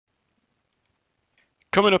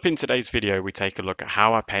Coming up in today's video, we take a look at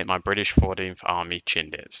how I paint my British 14th Army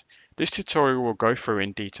Chindits. This tutorial will go through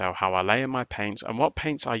in detail how I layer my paints and what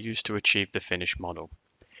paints I use to achieve the finished model.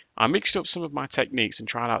 I mixed up some of my techniques and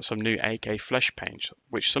tried out some new AK flesh paints,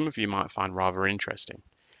 which some of you might find rather interesting.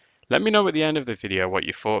 Let me know at the end of the video what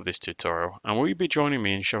you thought of this tutorial, and will you be joining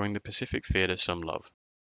me in showing the Pacific Theatre some love?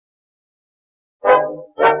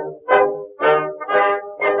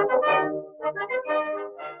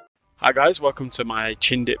 Hi guys, welcome to my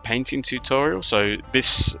Chindit painting tutorial. So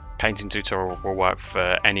this painting tutorial will work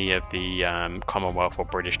for any of the Commonwealth or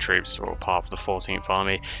British troops or part of the 14th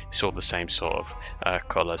Army. It's all the same sort of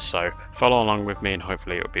colours, so follow along with me and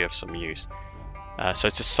hopefully it will be of some use. So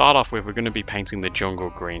to start off with, we're going to be painting the jungle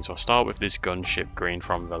green. So I'll start with this gunship green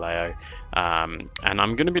from Vallejo, and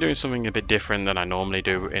I'm going to be doing something a bit different than I normally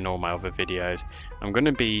do in all my other videos. I'm going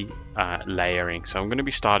to be layering, so I'm going to be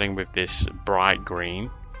starting with this bright green.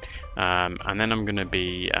 And then I'm going to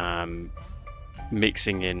be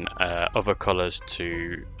mixing in other colors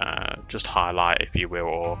to just highlight, if you will,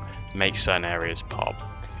 or make certain areas pop.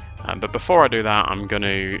 But before I do that, I'm going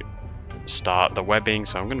to start the webbing,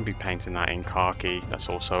 so I'm going to be painting that in khaki. That's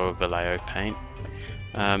also a Vallejo paint.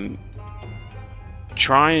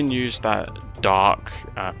 Try and use that dark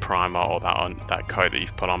primer or that coat that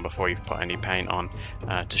you've put on before you've put any paint on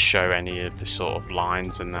to show any of the sort of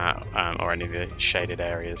lines and that or any of the shaded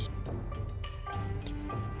areas.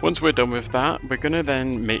 Once we're done with that, we're going to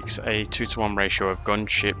then mix a 2:1 ratio of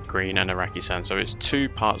gunship green and Iraqi sand. So it's 2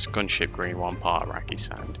 parts gunship green, 1 part Iraqi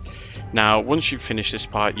sand. Now, once you've finished this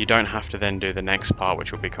part, you don't have to then do the next part,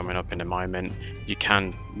 which will be coming up in a moment. You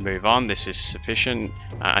can move on. This is sufficient.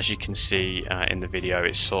 As you can see in the video,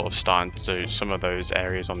 it's sort of starting to, some of those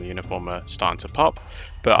areas on the uniform are starting to pop,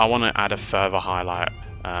 but I want to add a further highlight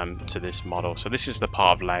to this model. So this is the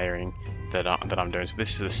part of layering that I'm doing. So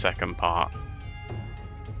this is the second part.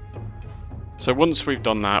 So once we've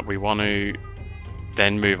done that, we want to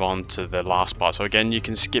then move on to the last part. So again, you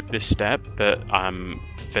can skip this step, but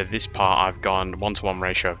for this part, I've gone 1:1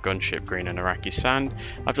 ratio of gunship green and Iraqi sand.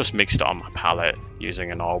 I've just mixed it on my palette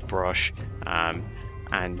using an old brush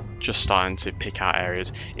and just starting to pick out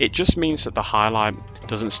areas. It just means that the highlight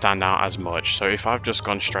doesn't stand out as much. So if I've just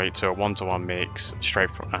gone straight to a 1:1 mix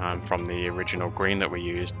straight from the original green that we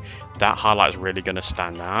used, that highlight is really going to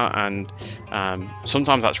stand out, and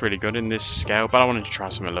sometimes that's really good in this scale, but I wanted to try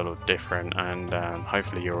something a little different, and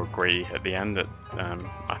hopefully you'll agree at the end that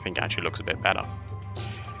I think it actually looks a bit better.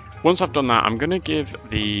 Once I've done that, I'm going to give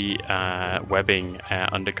the webbing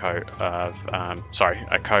a coat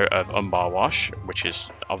of Umbar wash, which is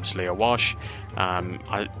obviously a wash.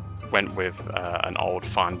 I went with an old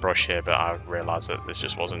fine brush here, but I realized that this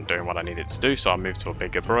just wasn't doing what I needed to do, so I moved to a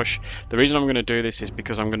bigger brush. The reason I'm going to do this is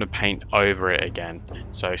because I'm going to paint over it again.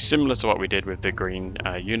 So similar to what we did with the green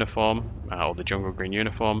uniform, or the jungle green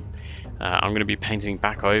uniform, I'm going to be painting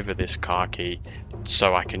back over this khaki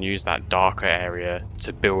so I can use that darker area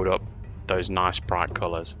to build up those nice bright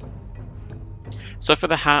colors. So for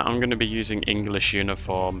the hat, I'm going to be using English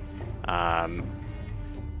uniform.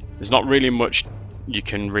 There's not really much you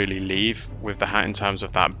can really leave with the hat in terms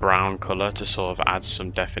of that brown color to sort of add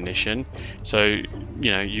some definition. So,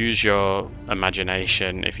 you know, use your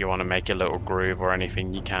imagination. If you want to make a little groove or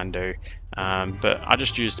anything, you can do. But I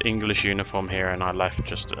just used English uniform here, and I left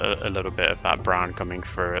just a little bit of that brown coming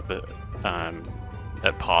through at the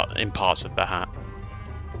in parts of the hat.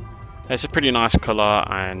 It's a pretty nice color,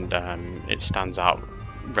 and it stands out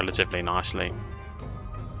relatively nicely.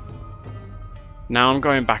 Now I'm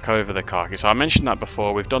going back over the khaki. So I mentioned that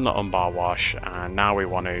before, we've done the Umbar wash, and now we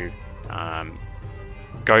want to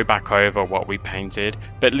go back over what we painted,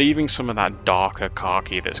 but leaving some of that darker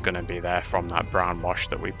khaki that's going to be there from that brown wash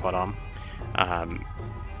that we put on.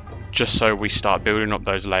 Just so we start building up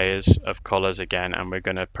those layers of colors again, and we're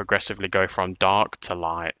going to progressively go from dark to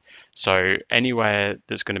light. So anywhere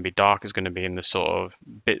that's going to be dark is going to be in the sort of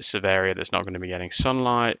bits of area that's not going to be getting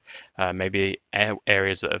sunlight, maybe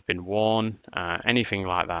areas that have been worn, anything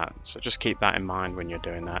like that. So just keep that in mind when you're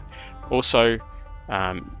doing that. Also,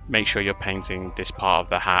 make sure you're painting this part of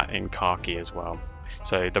the hat in khaki as well.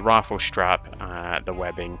 So the rifle strap, the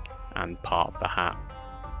webbing, and part of the hat.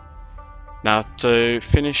 Now to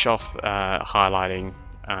finish off highlighting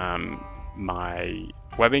my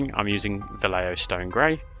webbing, I'm using Vallejo Stone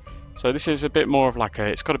Grey. So this is a bit more of like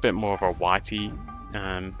it's got a bit more of a whitey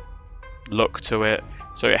look to it.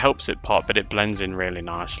 So it helps it pop, but it blends in really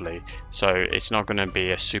nicely. So it's not going to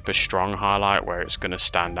be a super strong highlight where it's going to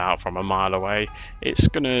stand out from a mile away. It's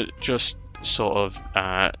going to just sort of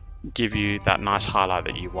give you that nice highlight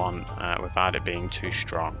that you want without it being too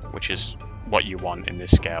strong, which is what you want in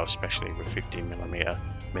this scale, especially with 15mm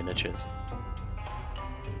miniatures.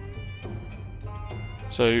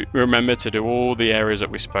 So remember to do all the areas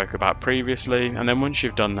that we spoke about previously, and then once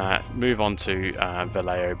you've done that, move on to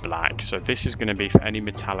Vallejo Black. So this is going to be for any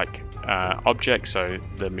metallic object, so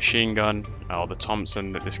the machine gun or the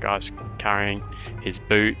Thompson that this guy's carrying, his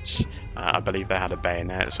boots, I believe they had a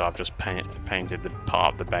bayonet, so I've just painted the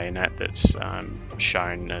part of the bayonet that's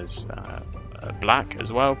shown as black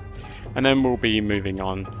as well. And then we'll be moving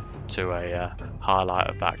on to a highlight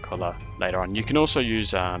of that color later on. You can also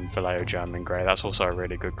use Vallejo German Grey. That's also a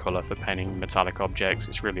really good color for painting metallic objects.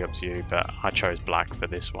 It's really up to you, but I chose black for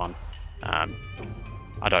this one.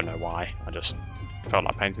 I don't know why, I just felt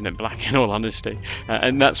like painting it black in all honesty,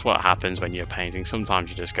 and that's what happens when you're painting. Sometimes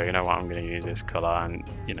you just go, you know what, I'm going to use this color, and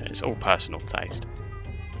you know, it's all personal taste.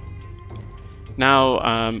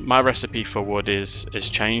 Now my recipe for wood is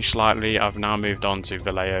changed slightly. I've now moved on to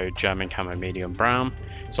Vallejo German Camo Medium Brown.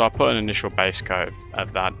 So I put an initial base coat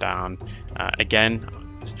of that down. Again,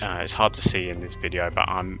 it's hard to see in this video, but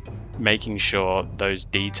I'm making sure those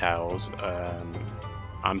details,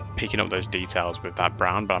 I'm picking up those details with that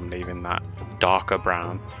brown, but I'm leaving that darker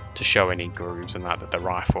brown to show any grooves and that the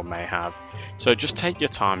rifle may have. So just take your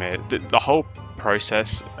time here. The whole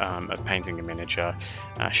process of painting a miniature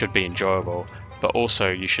should be enjoyable, but also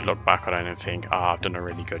you should look back on it and think, oh, I've done a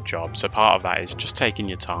really good job. So part of that is just taking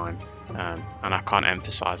your time, and I can't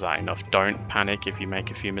emphasize that enough. Don't panic if you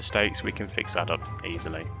make a few mistakes. We can fix that up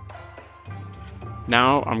easily.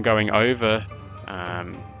 Now I'm going over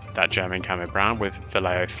that German Camo Brown with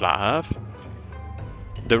Vallejo Flat Earth.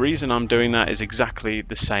 The reason I'm doing that is exactly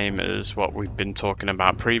the same as what we've been talking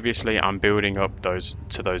about previously. I'm building up those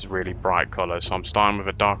really bright colors. So I'm starting with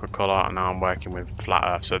a darker color, and now I'm working with Flat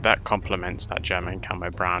Earth. So that complements that German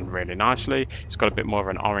Camo Brown really nicely. It's got a bit more of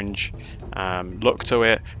an orange look to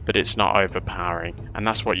it, but it's not overpowering, and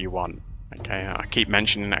that's what you want. Okay, I keep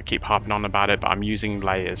mentioning it, I keep harping on about it, but I'm using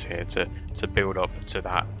layers here to build up to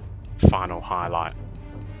that final highlight.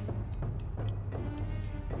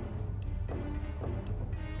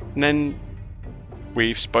 And then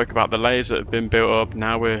we've spoke about the layers that have been built up.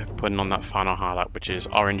 Now we're putting on that final highlight, which is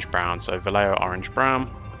orange brown. So Vallejo orange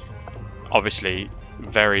brown, obviously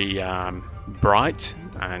very bright,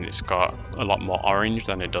 and it's got a lot more orange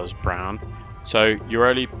than it does brown. So you're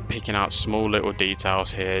only picking out small little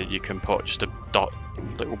details here. You can put just a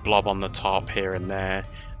little blob on the top here and there,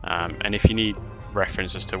 and if you need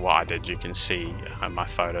references to what I did, you can see my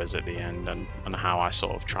photos at the end and how I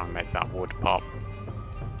sort of try and make that wood pop.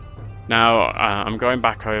 Now I'm going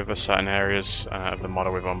back over certain areas of the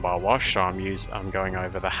model with unbar wash. So I'm going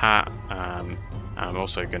over the hat. I'm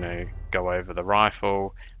also going to go over the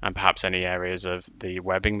rifle and perhaps any areas of the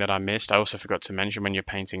webbing that I missed. I also forgot to mention when you're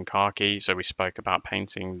painting khaki. So we spoke about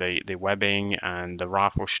painting the webbing and the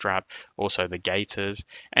rifle strap, also the gaiters,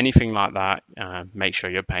 anything like that. Make sure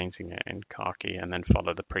you're painting it in khaki and then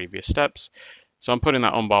follow the previous steps. So I'm putting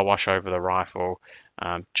that unbar wash over the rifle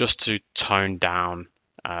just to tone down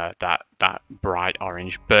that bright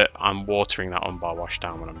orange, but I'm watering that unbar wash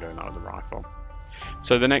down when I'm doing that with the rifle.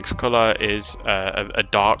 So the next color is a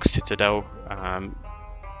dark citadel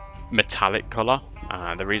metallic color.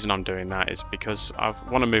 The reason I'm doing that is because I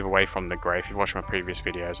want to move away from the gray. If you watch my previous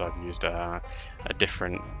videos, I've used a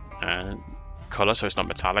different color, so it's not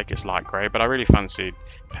metallic, it's light gray, but I really fancied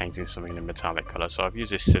painting something in a metallic color, so I've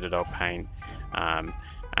used this citadel paint, and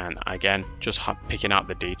again, just picking out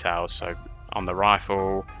the details. So on the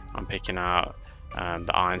rifle, I'm picking out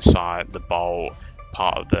the iron sight, the bolt,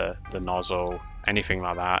 part of the nozzle, anything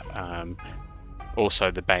like that.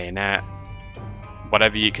 Also the bayonet,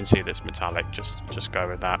 whatever you can see that's metallic, just go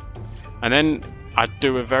with that. And then I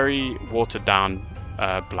do a very watered down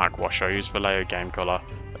black wash. I use Vallejo Game Color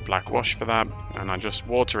black wash for that, and I just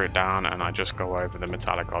water it down and I just go over the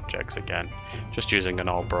metallic objects again, just using an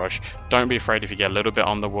old brush. Don't be afraid if you get a little bit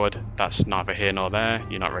on the wood. That's neither here nor there.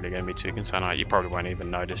 You're not really going to be too concerned about it. You probably won't even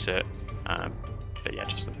notice it, but yeah,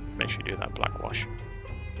 just make sure you do that black wash.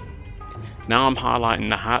 Now I'm highlighting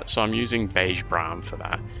the hat, so I'm using beige brown for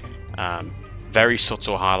that. Very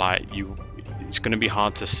subtle highlight. It's going to be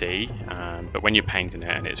hard to see, but when you're painting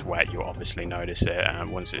it and it's wet, you'll obviously notice it.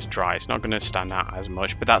 Once it's dry, it's not going to stand out as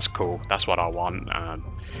much, but that's cool. That's what I want.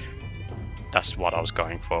 That's what I was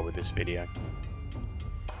going for with this video.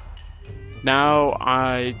 Now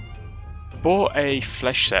I bought a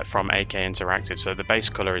flesh set from AK Interactive. So the base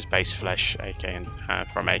color is base flesh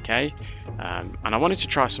from AK, and I wanted to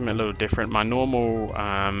try something a little different. My normal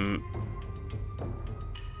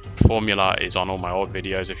formula is on all my old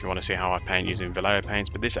videos if you want to see how I paint using Vallejo paints,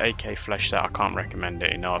 but this AK flesh set, I can't recommend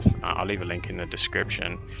it enough. I'll leave a link in the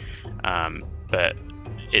description, but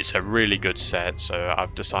it's a really good set, so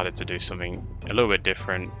I've decided to do something a little bit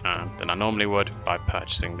different than I normally would by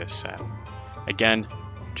purchasing this set. Again,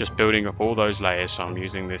 just building up all those layers, so I'm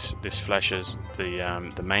using this flesh as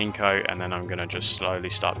the main coat, and then I'm going to just slowly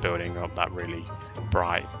start building up that really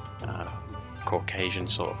bright Caucasian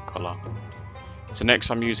sort of colour. So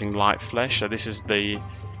next I'm using light flesh, so this is the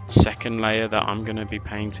second layer that I'm going to be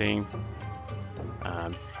painting.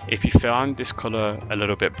 If you find this colour a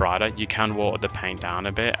little bit brighter, you can water the paint down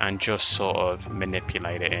a bit and just sort of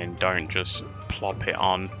manipulate it in. Don't just plop it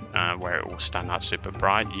on where it will stand out super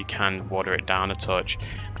bright. You can water it down a touch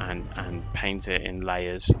and paint it in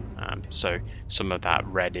layers, so some of that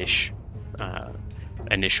reddish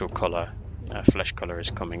initial colour, flesh colour,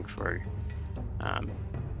 is coming through.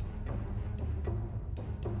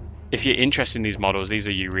 If you're interested in these models, these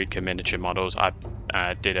are Eureka Miniature models.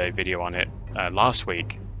 I did a video on it last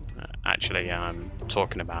week, actually,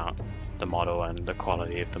 talking about the model and the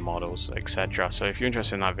quality of the models, etc. So if you're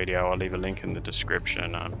interested in that video, I'll leave a link in the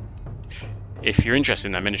description. If you're interested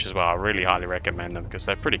in their miniatures as well, I really highly recommend them because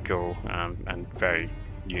they're pretty cool and very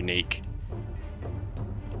unique.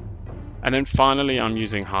 And then finally, I'm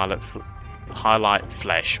using highlight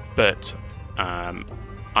flesh, but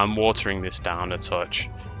I'm watering this down a touch.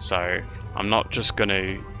 So I'm not just going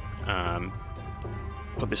to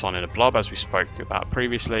put this on in a blob as we spoke about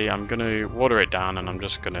previously. I'm going to water it down and I'm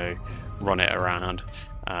just going to run it around,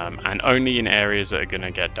 and only in areas that are going to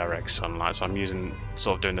get direct sunlight. So I'm using,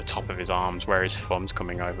 sort of doing the top of his arms where his thumb's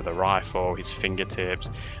coming over the rifle, his fingertips,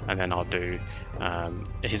 and then I'll do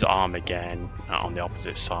his arm again on the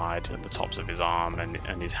opposite side, at the tops of his arm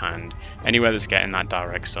and his hand, anywhere that's getting that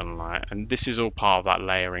direct sunlight. And this is all part of that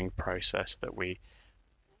layering process that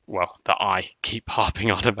that I keep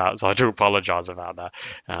harping on about, so I do apologize about that.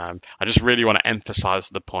 I just really want to emphasize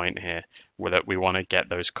the point here that we want to get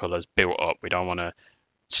those colors built up. We don't want to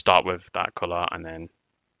start with that color and then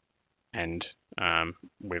end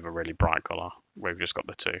with a really bright color. We've just got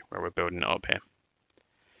the two where we're building it up here.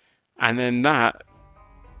 And then that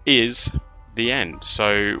is the end.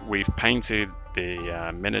 So we've painted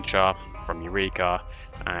the miniature from Eureka,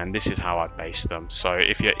 and this is how I based them. So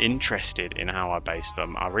if you're interested in how I based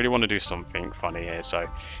them, I really want to do something funny here. So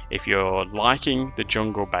if you're liking the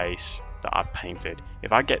jungle base that I've painted,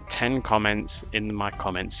 if I get 10 comments in my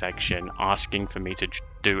comment section asking for me to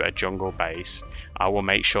do a jungle base, I will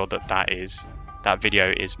make sure that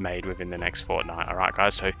video is made within the next fortnight. Alright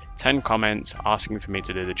guys, so 10 comments asking for me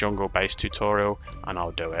to do the jungle base tutorial and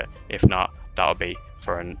I'll do it. If not, that'll be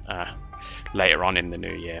for later on in the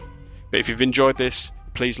new year. But if you've enjoyed this,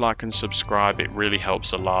 please like and subscribe. It really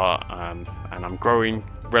helps a lot, and I'm growing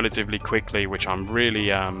relatively quickly, which I'm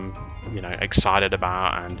really excited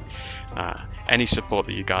about, and any support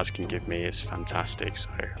that you guys can give me is fantastic. So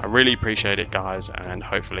I really appreciate it guys, and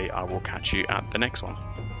hopefully I will catch you at the next one.